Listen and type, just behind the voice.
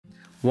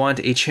want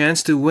a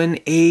chance to win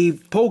a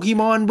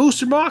Pokemon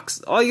booster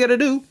box, all you gotta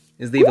do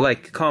is leave a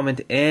like, comment,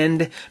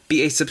 and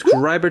be a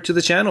subscriber to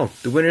the channel.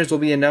 The winners will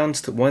be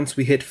announced once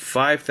we hit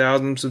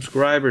 5,000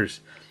 subscribers.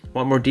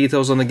 Want more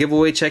details on the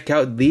giveaway? Check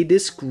out the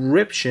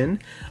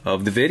description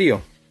of the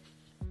video.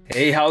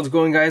 Hey, how's it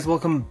going, guys?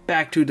 Welcome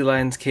back to the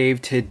Lion's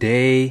Cave.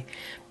 Today,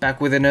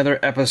 back with another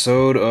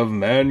episode of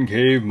Man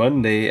Cave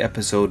Monday,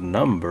 episode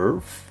number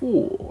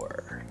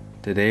 4.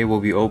 Today we'll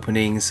be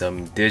opening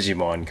some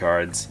Digimon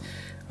cards,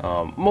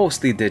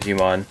 mostly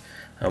Digimon.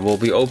 We'll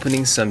be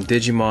opening some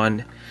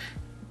Digimon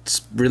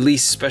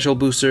release special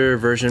booster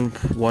version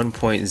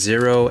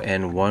 1.0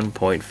 and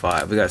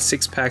 1.5. We got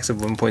 6 packs of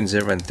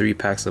 1.0 and 3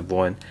 packs of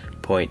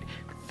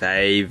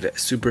 1.5.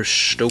 Super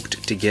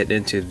stoked to get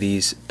into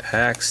these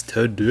packs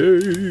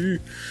today.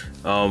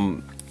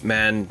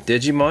 Man,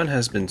 Digimon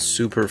has been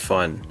super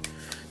fun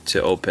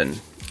to open,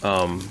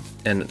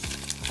 and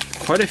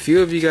quite a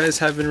few of you guys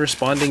have been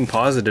responding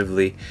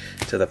positively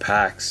to the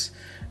packs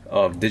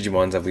of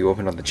Digimons that we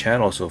opened on the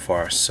channel so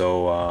far.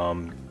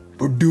 So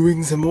we're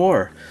doing some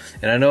more,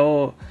 and I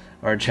know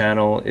our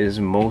channel is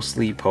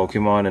mostly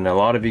Pokemon, and a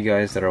lot of you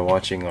guys that are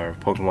watching are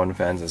Pokemon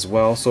fans as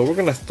well. So we're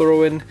gonna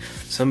throw in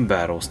some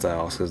battle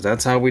styles, because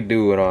that's how we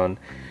do it on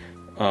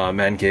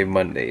Man Cave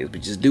Mondays. We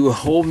just do a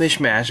whole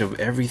mishmash of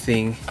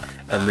everything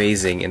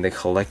amazing in the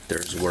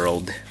collector's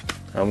world.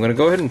 I'm gonna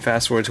go ahead and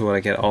fast forward to when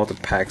I get all the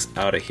packs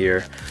out of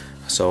here.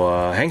 So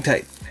hang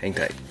tight, hang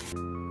tight.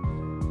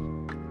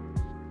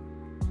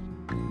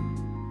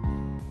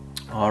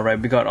 Alright,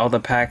 we got all the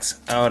packs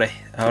out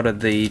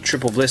of the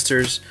triple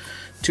blisters.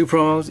 2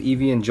 promos,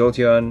 Eevee and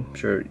Jolteon. I'm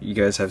sure you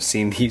guys have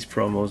seen these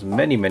promos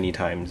many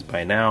times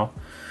by now.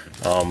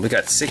 We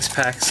got 6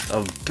 packs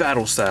of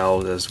battle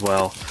styles as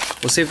well.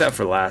 We'll save that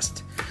for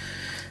last.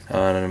 We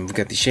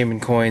got the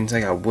Shaman coins. I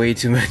got way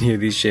too many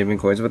of these Shaman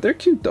coins, but they're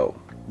cute though.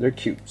 They're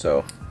cute,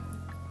 so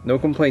no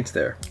complaints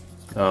there.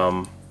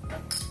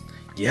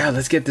 Yeah,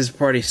 let's get this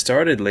party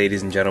started,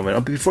 ladies and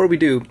gentlemen. Before we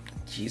do,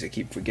 jeez, I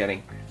keep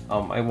forgetting.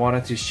 I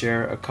wanted to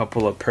share a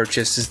couple of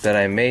purchases that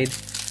I made.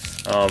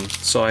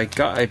 So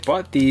I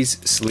bought these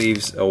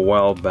sleeves a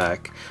while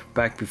back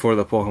before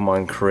the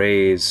Pokemon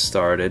craze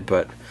started,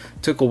 but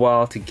took a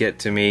while to get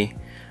to me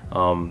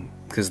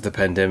because the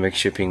pandemic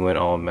shipping went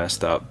all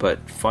messed up.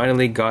 But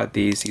finally got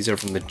these. These are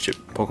from the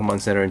Pokemon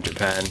Center in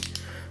Japan.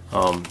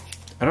 I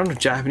don't know,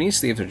 Japanese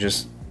sleeves are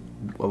just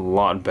a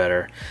lot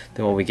better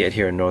than what we get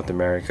here in North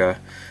America.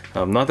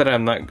 I am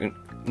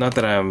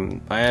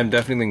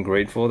definitely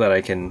grateful that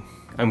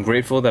I'm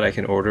grateful that I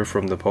can order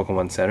from the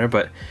Pokemon Center,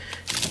 but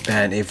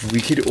man, if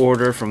we could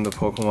order from the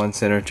Pokemon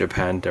Center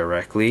Japan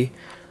directly,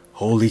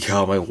 holy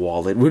cow, my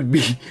wallet would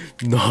be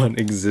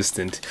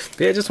non-existent.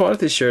 But yeah, I just wanted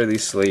to share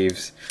these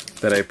sleeves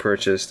that I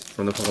purchased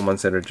from the Pokemon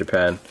Center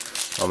Japan.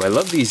 I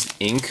love these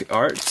ink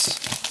arts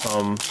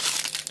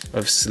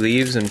of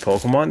sleeves and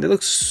Pokemon. They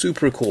look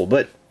super cool,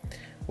 but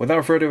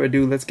without further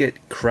ado, let's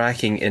get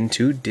cracking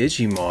into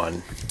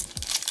Digimon.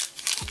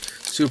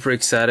 Super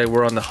excited.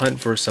 We're on the hunt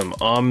for some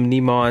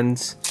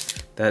Omnimons.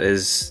 That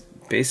is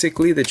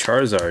basically the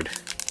Charizard.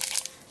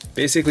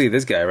 Basically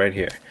this guy right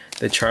here.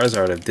 The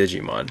Charizard of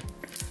Digimon.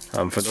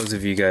 For those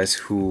of you guys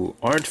who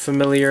aren't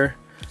familiar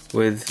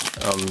with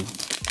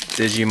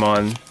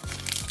Digimon,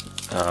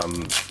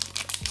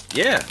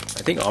 yeah,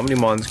 I think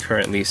Omnimon's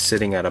currently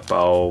sitting at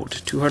about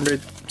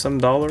 $200 some.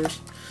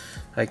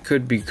 I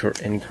could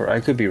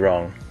be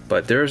wrong,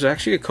 but there's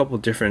actually a couple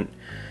different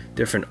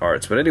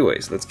arts. But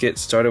anyways, let's get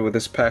started with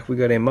this pack. We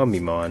got a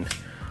Mummymon,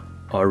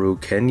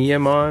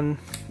 Arukenyamon,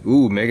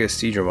 ooh, Mega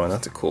Steedramon,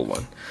 that's a cool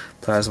one,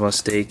 Plasma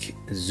Stake,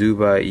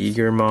 Zuba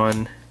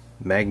Eagermon,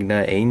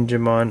 Magna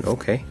Angemon,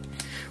 okay,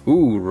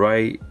 ooh,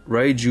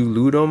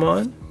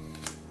 Raijuludomon,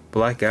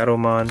 Black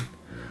Atomon,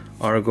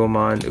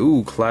 Argomon,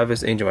 ooh,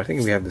 Clavis Angemon, I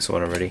think we have this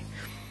one already,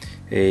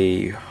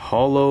 a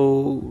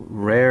Hollow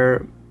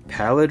Rare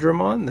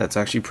Palindromon, that's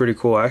actually pretty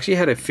cool. I actually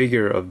had a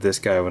figure of this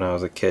guy when I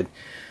was a kid.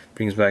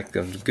 Brings back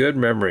some good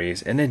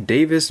memories. And then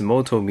Davis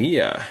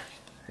Motomiya.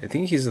 I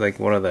think he's like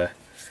one of the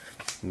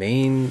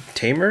main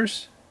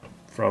tamers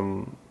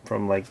from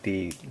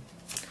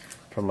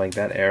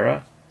that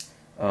era.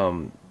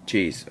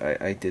 Geez,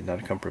 I did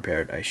not come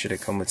prepared. I should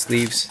have come with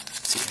sleeves.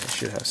 Let's see, I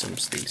should have some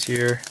sleeves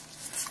here.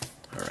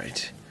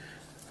 Alright.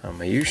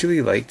 I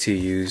usually like to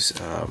use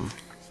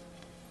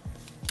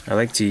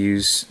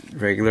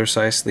regular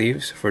size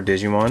sleeves for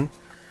Digimon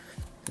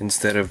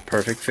instead of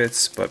perfect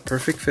fits, but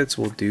perfect fits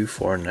will do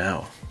for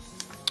now.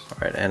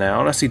 Alright, and I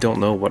honestly don't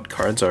know what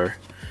cards are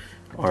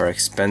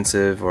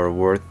expensive or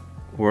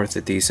worth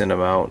a decent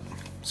amount,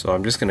 so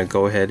I'm just gonna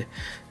go ahead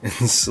and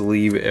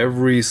sleeve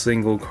every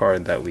single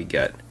card that we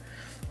get.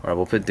 Alright,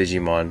 we'll put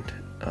Digimon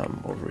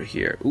over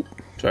here. Oop,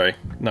 sorry,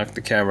 knocked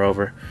the camera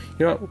over.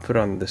 You know what, we'll put it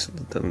on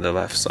the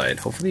left side.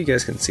 Hopefully you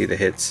guys can see the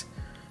hits.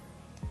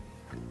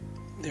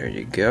 There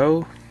you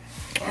go.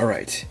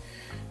 Alright,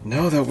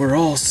 now that we're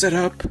all set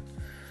up,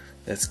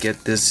 let's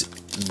get this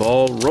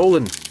ball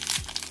rolling.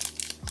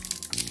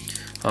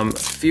 A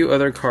few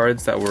other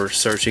cards that we're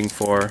searching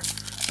for.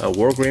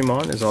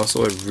 Wargreymon is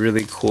also a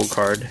really cool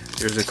card.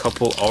 There's a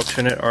couple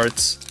alternate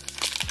arts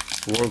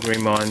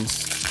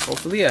Wargreymons.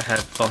 Hopefully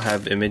I'll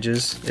have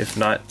images. If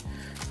not,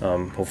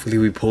 hopefully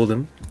we pull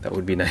them. That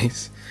would be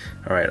nice.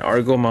 Alright,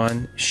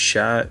 Argomon,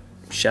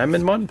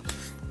 Shamanmon,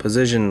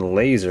 Position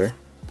Laser.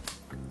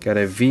 Got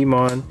a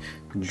Vmon,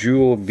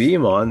 Jewel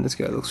Beamon. This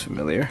guy looks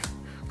familiar.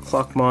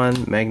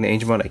 Clockmon, Magna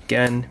Angemon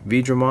again,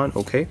 Vidramon,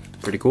 okay,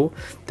 pretty cool.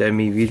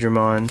 Demi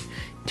Vidramon,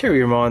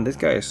 Terriermon, this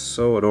guy is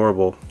so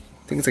adorable.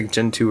 I think it's like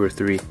Gen 2 or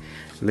 3.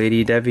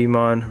 Lady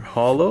Devimon,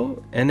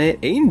 Hollow, and an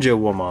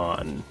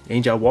Angelwomon.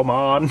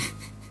 Angelwomon.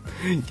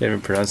 Can't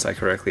even pronounce that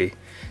correctly.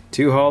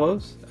 2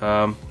 hollows.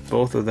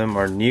 Both of them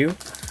are new,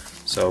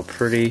 so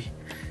pretty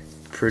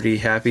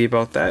happy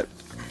about that.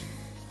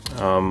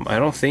 I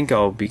don't think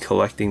I'll be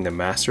collecting the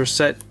master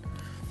set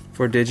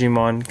for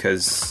Digimon,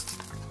 because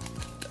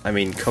I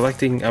mean,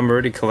 I'm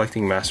already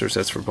collecting master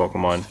sets for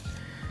Pokemon,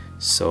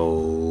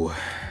 so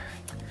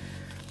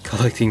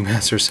collecting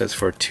master sets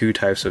for 2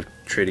 types of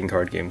trading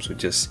card games would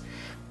just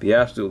be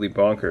absolutely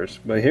bonkers.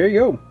 But here you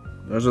go.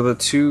 Those are the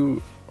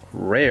 2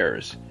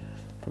 rares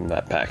from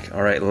that pack.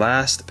 Alright,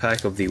 last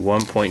pack of the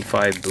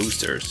 1.5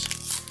 boosters.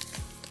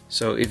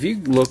 So if you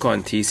look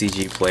on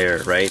TCG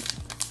Player, right,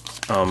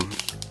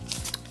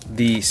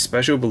 the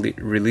special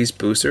release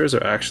boosters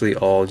are actually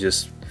all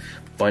just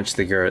bunched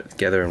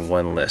together in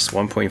one list,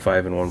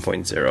 1.5 and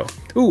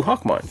 1.0. Ooh,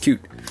 Hawkmon,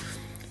 cute.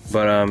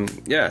 But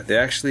yeah,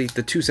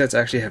 the 2 sets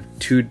actually have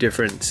 2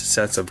 different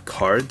sets of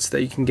cards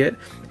that you can get.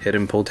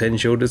 Hidden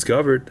Potential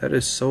discovered. That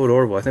is so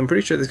adorable. I'm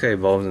pretty sure this guy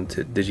evolves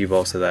into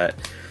Digivolves to that.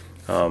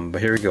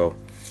 But here we go.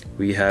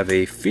 We have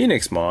a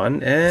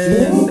Phoenixmon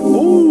and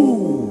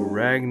ooh,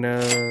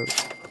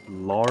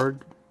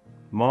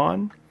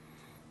 Ragnalardmon.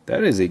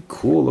 That is a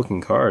cool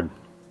looking card.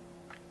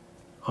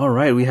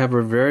 Alright, we have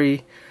our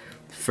very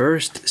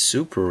first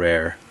super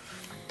rare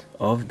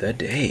of the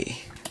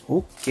day.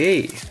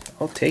 Okay,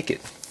 I'll take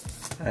it.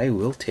 I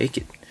will take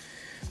it.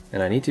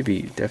 And I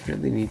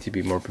definitely need to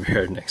be more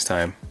prepared next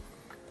time.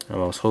 I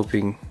was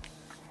hoping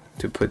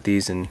to put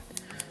these in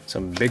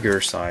some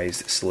bigger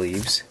sized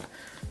sleeves,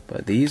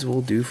 but these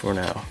will do for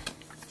now.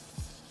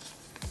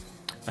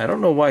 I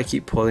don't know why I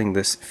keep pulling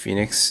this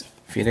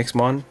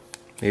Phoenixmon.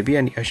 Maybe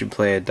I should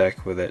play a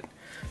deck with it.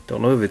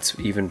 Don't know if it's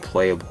even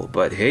playable,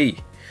 but hey,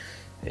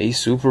 a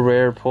super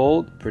rare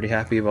pulled. Pretty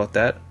happy about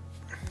that.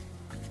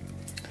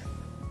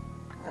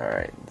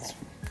 Alright,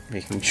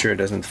 making sure it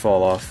doesn't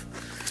fall off.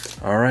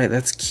 Alright,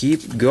 let's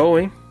keep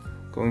going.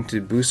 Going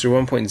to Booster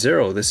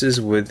 1.0. This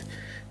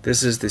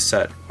is the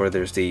set where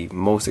there's the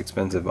most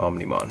expensive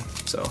Omnimon.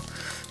 So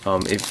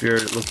if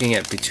you're looking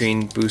at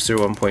between Booster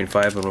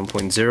 1.5 and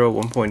 1.0,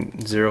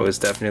 1.0 is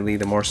definitely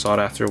the more sought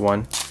after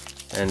one,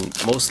 and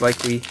most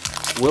likely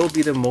will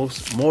be the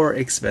more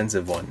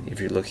expensive one if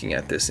you're looking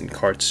at this in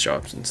card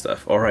shops and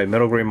stuff. Alright,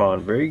 Metal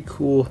Greymon, very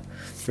cool,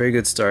 very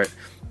good start.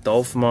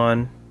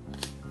 Dolphmon,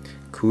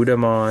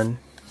 Kudamon,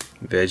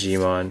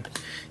 Vegiemon,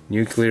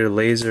 Nuclear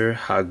Laser,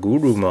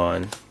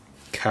 Hagurumon,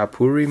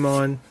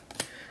 Kapurimon,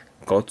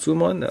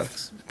 Gotsumon,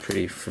 that's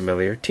pretty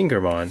familiar,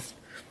 Tinkermon,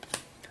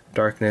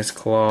 Darkness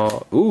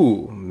Claw,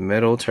 ooh,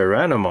 Metal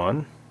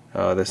Tyrannomon,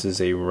 this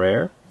is a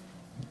rare.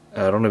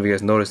 I don't know if you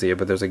guys noticed it yet,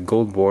 but there's like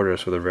gold borders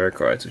for the rare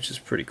cards, which is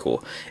pretty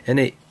cool. And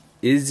a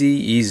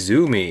Izzy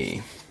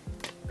Izumi.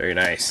 Very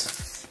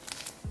nice.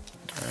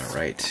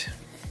 Alright.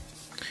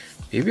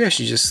 Maybe I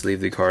should just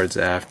sleeve the cards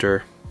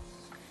after,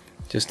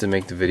 just to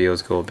make the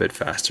videos go a bit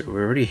faster.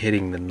 We're already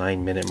hitting the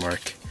 9-minute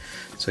mark.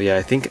 So yeah,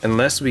 I think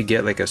unless we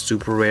get like a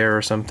super rare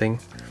or something,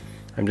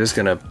 I'm just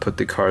gonna put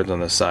the cards on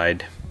the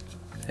side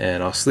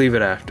and I'll sleeve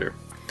it after.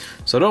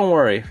 So don't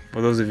worry,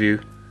 for those of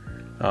you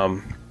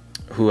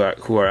who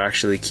are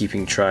actually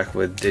keeping track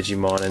with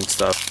Digimon and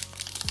stuff,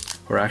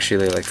 who are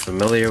actually like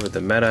familiar with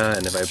the meta,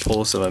 and if I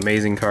pull some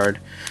amazing card,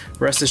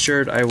 rest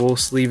assured I will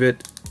sleeve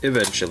it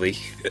eventually.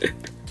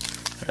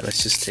 Alright,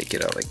 let's just take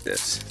it out like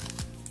this.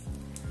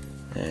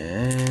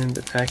 And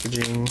the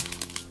packaging.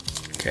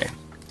 Okay.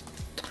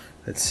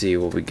 Let's see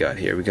what we got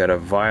here. We got a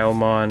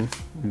Vilemon,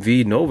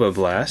 V Nova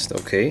Blast,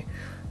 okay.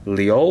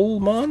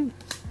 Leolmon,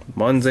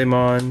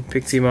 Monzemon,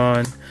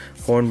 Piximon,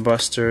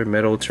 Hornbuster,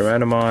 Metal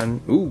Tyrannomon,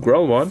 ooh,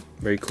 Growlmon,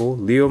 very cool.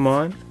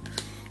 Leomon,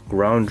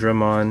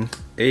 Groundramon,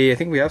 I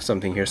think we have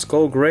something here.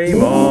 Skull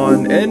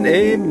Greymon, and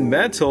a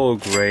Metal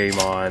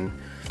Greymon.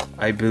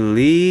 I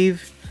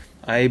believe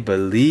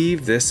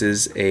this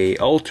is a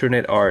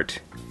alternate art.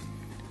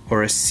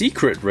 Or a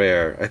secret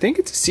rare. I think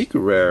it's a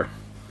secret rare.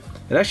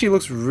 It actually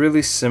looks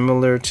really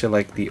similar to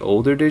like the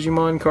older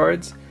Digimon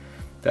cards.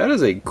 That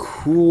is a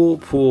cool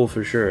pull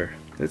for sure.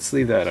 Let's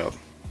sleeve that up.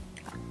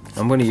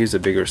 I'm going to use a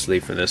bigger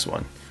sleeve for this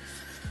one.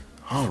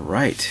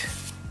 Alright.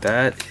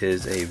 That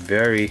is a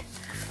very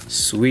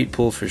sweet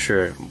pull for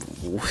sure.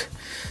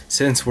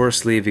 Since we're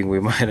sleeving,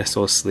 we might as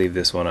well sleeve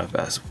this one up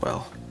as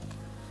well.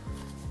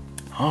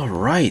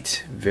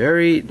 Alright.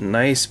 Very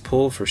nice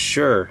pull for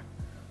sure.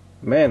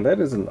 Man, that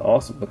is an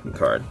awesome looking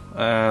card.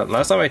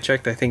 Last time I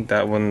checked, I think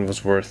that one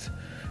was worth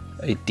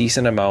a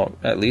decent amount,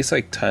 at least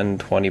like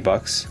 10-20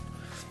 bucks.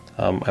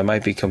 I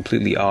might be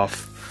completely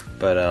off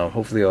but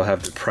hopefully I'll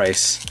have the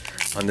price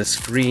on the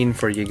screen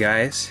for you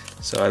guys,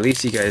 so at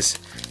least you guys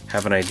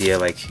have an idea,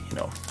 like, you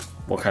know,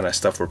 what kind of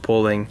stuff we're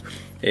pulling.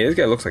 Hey, this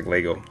guy looks like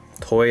Lego.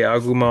 Toy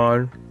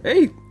Agumon.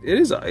 Hey,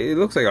 it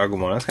looks like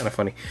Agumon. That's kind of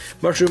funny.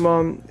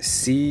 Mushroomon,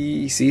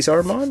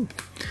 Caesarmon,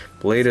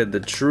 Bladed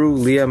the True,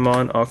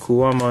 Leamon,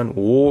 Akuamon,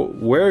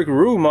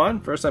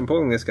 Wergrumon. First time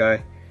pulling this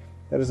guy.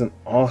 That is an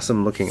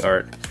awesome looking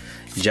art.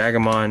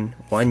 Jagamon,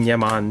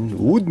 Wanyamon,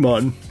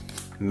 Woodmon,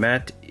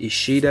 Matt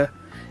Ishida,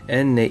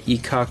 and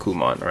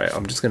Neikakumon. Alright,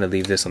 I'm just gonna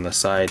leave this on the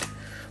side.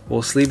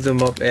 We'll sleeve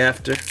them up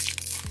after.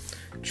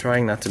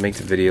 Trying not to make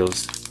the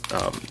videos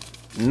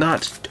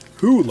not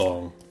too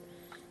long.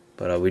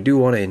 But we do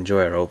want to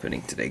enjoy our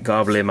opening today.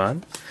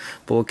 Goblimon,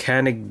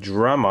 Volcanic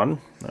Dramon.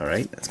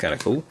 Alright, that's kind of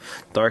cool.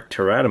 Dark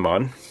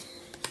Tyrannomon,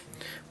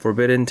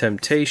 Forbidden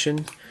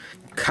Temptation,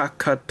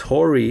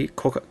 Kokatorimon,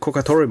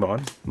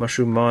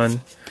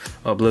 Mushroomon,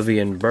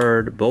 Oblivion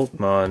Bird,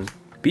 Boltmon,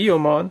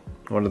 Biomon,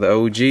 one of the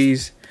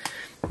OGs,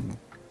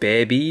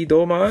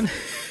 Babydomon,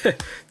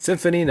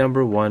 Symphony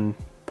number 1,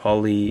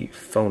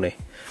 Polyphony.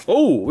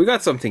 Oh, we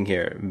got something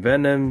here.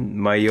 Venom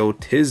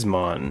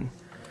Myotismon.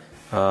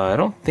 I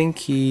don't think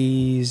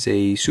he's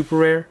a super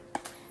rare,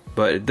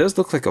 but it does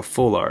look like a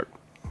full art.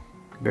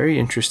 Very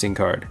interesting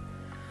card.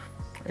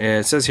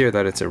 And it says here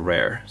that it's a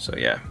rare, so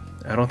yeah.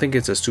 I don't think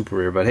it's a super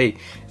rare, but hey,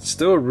 it's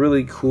still a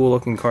really cool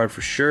looking card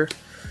for sure.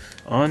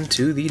 On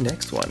to the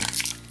next one.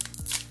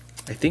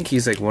 I think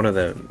he's like one of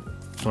the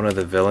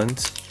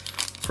villains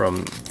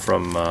from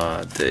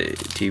the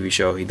TV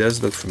show. He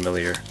does look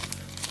familiar.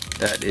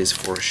 That is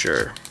for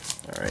sure.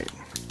 All right.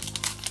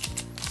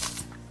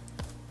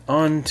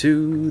 On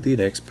to the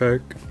next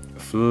pack.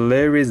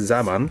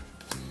 Flarizaman,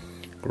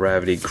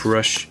 Gravity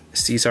Crush,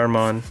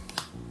 Caesarmon,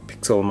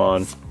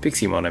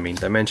 Pixiemon, I mean,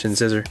 Dimension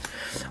Scissor,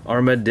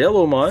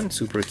 Armadillomon,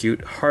 super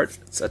cute,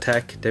 Heart's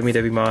Attack,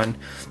 Devimon,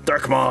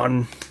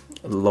 Darkmon,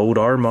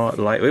 Lodarmon,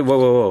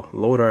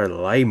 Lodar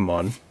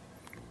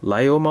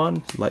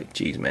Liomon, like,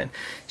 jeez man,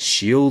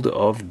 Shield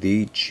of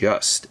the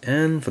Just,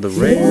 and for the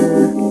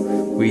rare,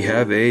 we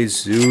have a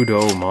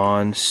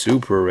Zudomon,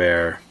 super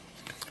rare,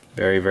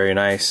 very, very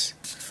nice.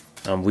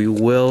 We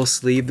will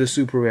sleeve the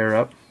super rare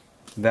up,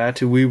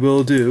 that we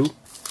will do,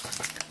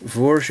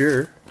 for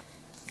sure.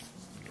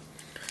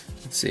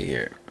 Let's see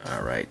here.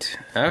 Alright.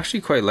 I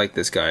actually quite like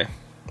this guy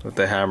with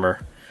the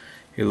hammer.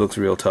 He looks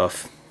real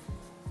tough.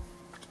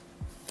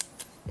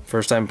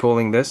 First time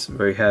pulling this.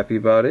 Very happy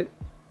about it.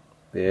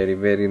 Very,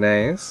 very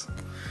nice.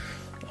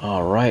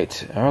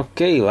 Alright.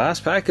 Okay,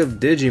 last pack of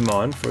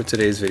Digimon for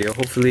today's video.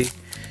 Hopefully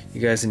you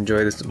guys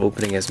enjoyed this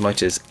opening as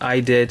much as I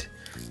did.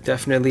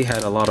 Definitely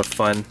had a lot of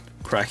fun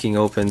cracking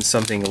open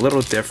something a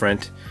little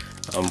different.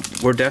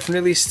 We're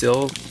definitely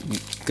still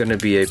going to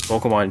be a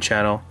Pokemon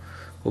channel.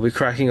 We'll be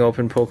cracking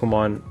open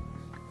Pokemon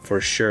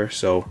for sure,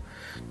 so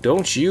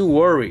don't you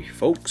worry,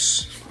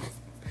 folks.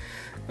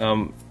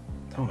 Oh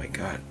my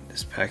god,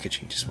 this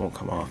packaging just won't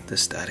come off,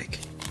 this static.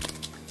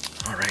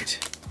 Alright.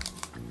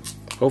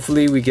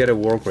 Hopefully we get a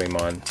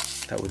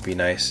Wargreymon. That would be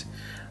nice.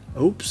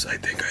 Oops, I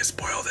think I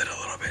spoiled it a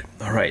little bit.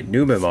 Alright,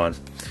 Numemon,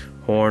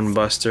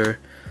 Hornbuster,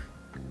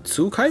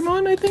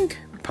 Tsukaimon, I think?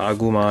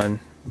 Pagumon,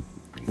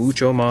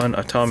 Muchomon,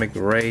 Atomic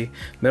Ray,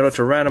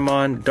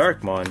 Metal-Tyrannomon,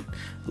 Darkmon,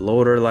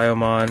 Loader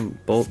Liomon,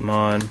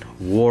 Boltmon,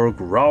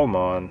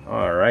 Wargrowlmon,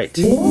 alright.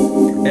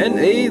 And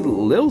a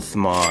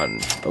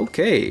Lilthmon.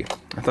 Okay.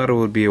 I thought it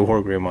would be a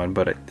Wargreymon,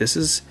 but I think this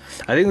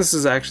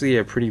is actually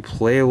a pretty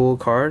playable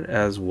card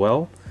as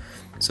well.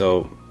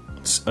 So,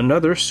 it's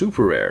another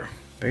super rare.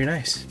 Very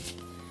nice.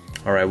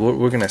 Alright,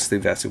 we're gonna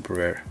sleeve that super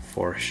rare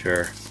for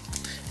sure.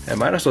 I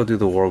might as well do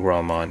the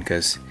Wargrowlmon,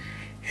 because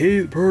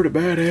he's pretty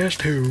badass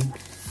too.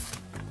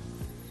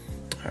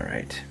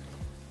 Alright.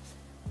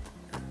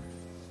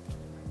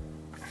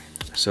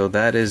 So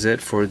that is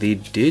it for the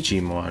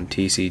Digimon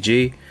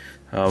TCG.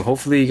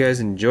 Hopefully you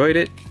guys enjoyed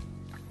it.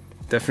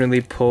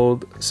 Definitely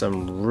pulled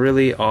some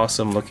really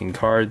awesome looking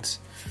cards.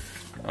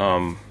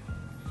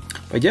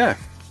 But yeah,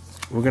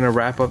 we're gonna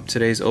wrap up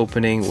today's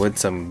opening with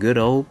some good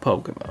old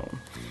Pokemon.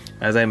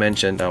 As I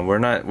mentioned, we're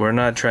not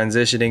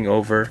transitioning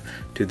over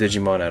to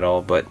Digimon at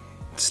all, but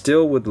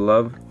still would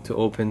love to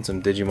open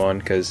some Digimon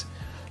because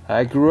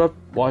I grew up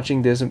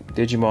watching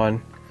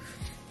Digimon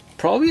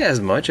probably as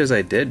much as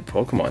I did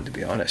Pokemon, to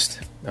be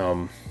honest.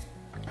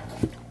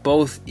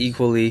 Both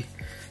equally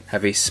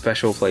have a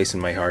special place in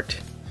my heart.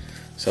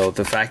 So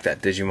the fact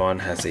that Digimon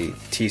has a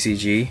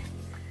TCG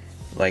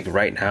like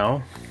right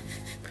now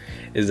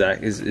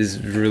is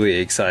really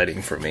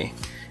exciting for me.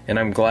 And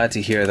I'm glad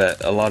to hear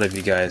that a lot of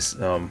you guys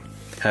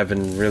have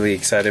been really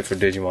excited for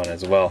Digimon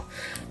as well.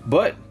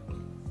 But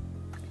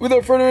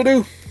without further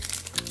ado,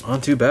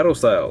 on to Battle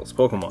Styles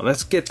Pokemon.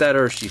 Let's get that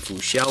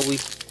Urshifu, shall we?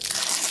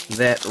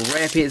 That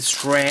Rapid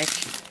Strike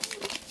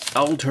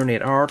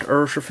alternate art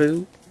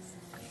Urshifu.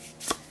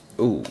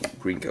 Ooh,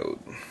 green code.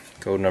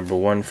 Code number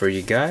 1 for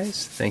you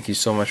guys. Thank you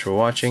so much for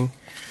watching.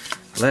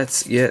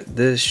 Let's get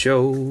this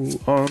show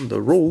on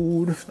the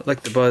road.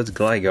 Like the Buzz,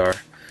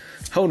 Gligar,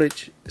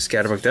 Honedge,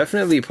 Scatterbug.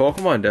 Definitely,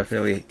 Pokemon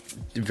definitely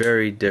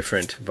very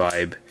different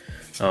vibe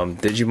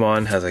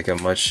Digimon has like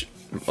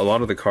a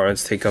lot of the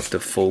cards take up the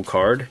full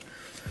card,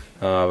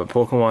 but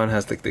Pokemon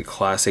has like the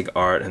classic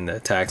art and the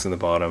attacks on the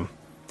bottom.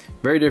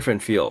 Very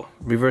different feel.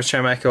 Reverse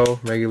Chime Echo,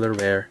 regular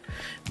rare,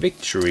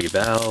 Victory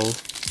Bell.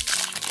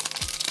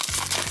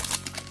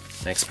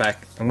 Next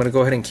pack. I'm gonna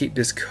go ahead and keep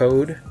this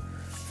code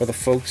for the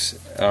folks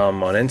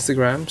on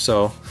Instagram.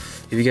 So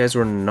if you guys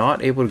were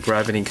not able to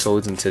grab any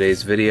codes in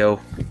today's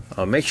video,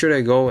 make sure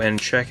to go and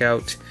check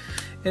out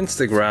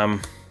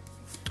Instagram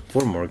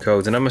for more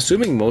codes. And I'm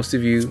assuming most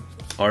of you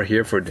are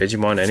here for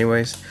Digimon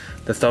anyways.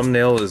 The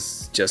thumbnail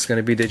is just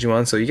gonna be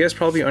Digimon, so you guys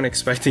probably aren't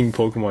expecting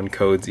Pokemon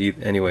codes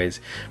anyways.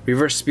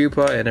 Reverse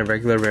Spupa and a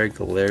regular rare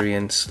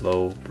Galarian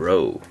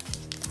Slowbro.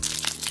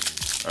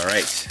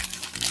 Alright,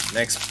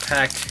 next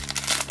pack.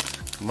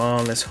 Come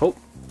on, let's hope.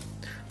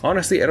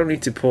 Honestly, I don't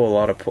need to pull a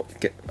lot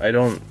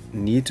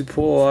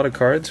of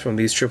cards from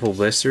these triple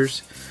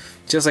blisters.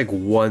 Just like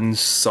one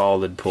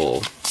solid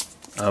pull.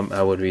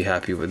 I would be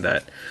happy with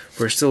that.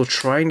 We're still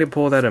trying to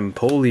pull that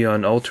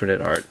Empoleon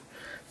alternate art.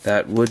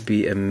 That would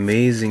be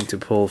amazing to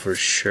pull for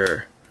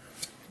sure.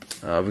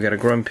 We got a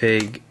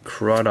Grumpig,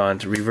 Crawdon,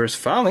 Reverse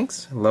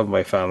Phalanx. I love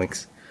my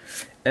Phalanx.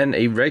 And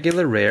a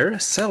regular rare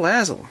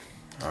Salazzle.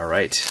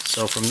 Alright,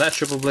 so from that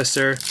triple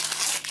blister,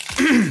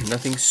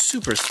 nothing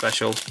super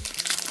special.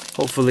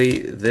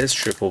 Hopefully this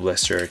triple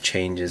blister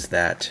changes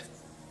that.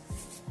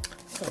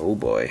 Oh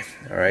boy.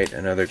 Alright,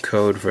 another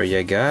code for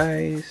you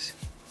guys.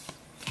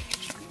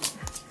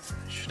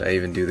 Should I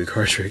even do the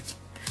card trick?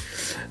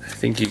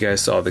 I think you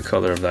guys saw the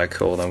color of that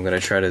code. I'm going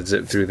to try to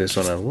zip through this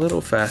one a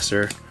little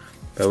faster.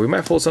 But we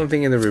might pull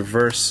something in the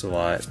reverse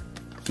slot.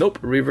 Nope,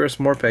 reverse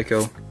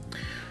Morpeko.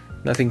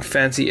 Nothing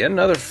fancy. And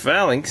another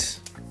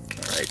Phalanx.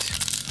 Alright.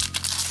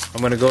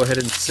 I'm going to go ahead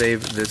and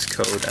save this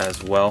code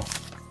as well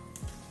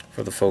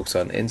for the folks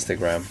on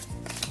Instagram.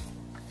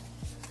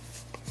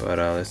 But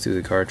let's do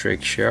the card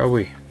trick, shall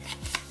we?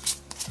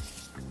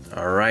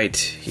 Alright,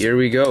 here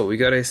we go. We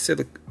got a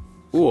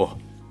Ooh.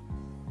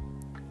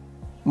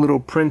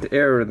 Little print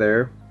error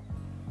there.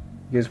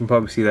 You guys can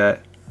probably see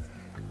that.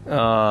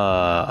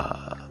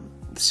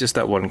 It's just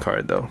that one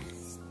card though.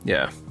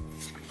 Yeah.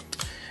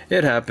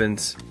 It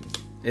happens.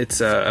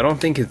 It's I don't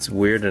think it's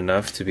weird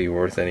enough to be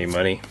worth any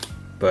money,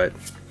 but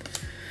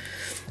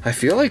I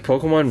feel like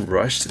Pokemon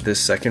rushed this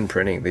second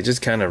printing. They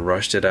just kind of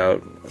rushed it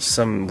out.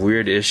 Some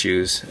weird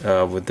issues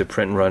with the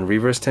print run.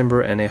 Reverse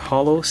Timber and a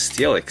Hollow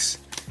Steelix.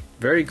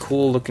 Very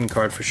cool looking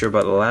card for sure,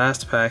 but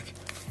last pack.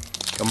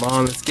 Come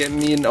on, let's get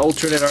me an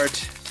alternate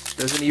art.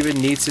 Doesn't even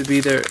need to be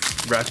the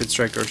Rapid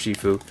Strike or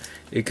Shifu.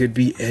 It could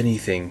be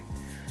anything.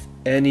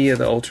 Any of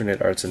the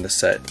alternate arts in the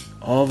set.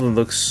 All of them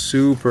look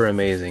super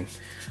amazing.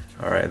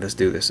 Alright, let's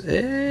do this.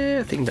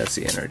 I think that's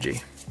the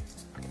energy.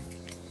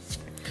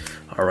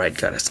 Alright,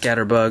 got a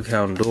Scatterbug,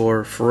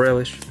 Houndour,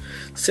 Feralish,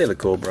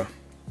 Silicobra,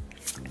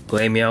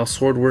 Glameow,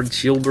 Swordward,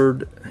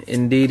 Shieldbird,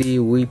 Indeedee,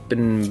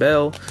 Weepin'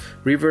 Bell,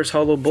 Reverse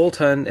Hollow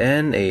Boltund,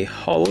 and a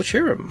Hollow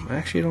Cherrim. I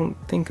actually don't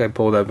think I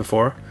pulled that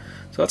before,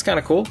 so that's kind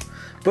of cool.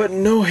 But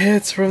no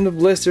hits from the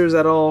blisters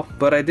at all.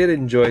 But I did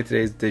enjoy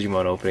today's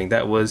Digimon opening.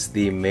 That was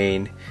the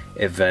main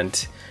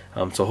event.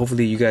 So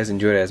hopefully you guys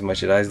enjoyed it as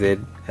much as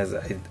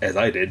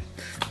I did.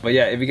 But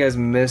yeah, if you guys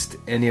missed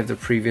any of the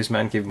previous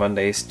Man Cave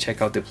Mondays, check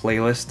out the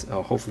playlist.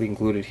 Hopefully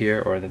included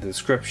here or in the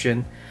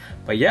description.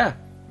 But yeah,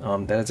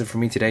 that is it for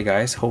me today,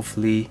 guys.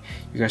 Hopefully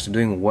you guys are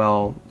doing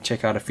well.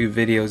 Check out a few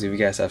videos if you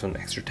guys have some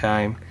extra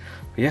time.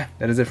 But yeah,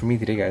 that is it for me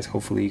today, guys.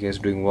 Hopefully you guys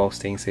are doing well,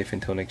 staying safe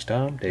until next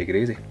time. Take it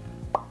easy.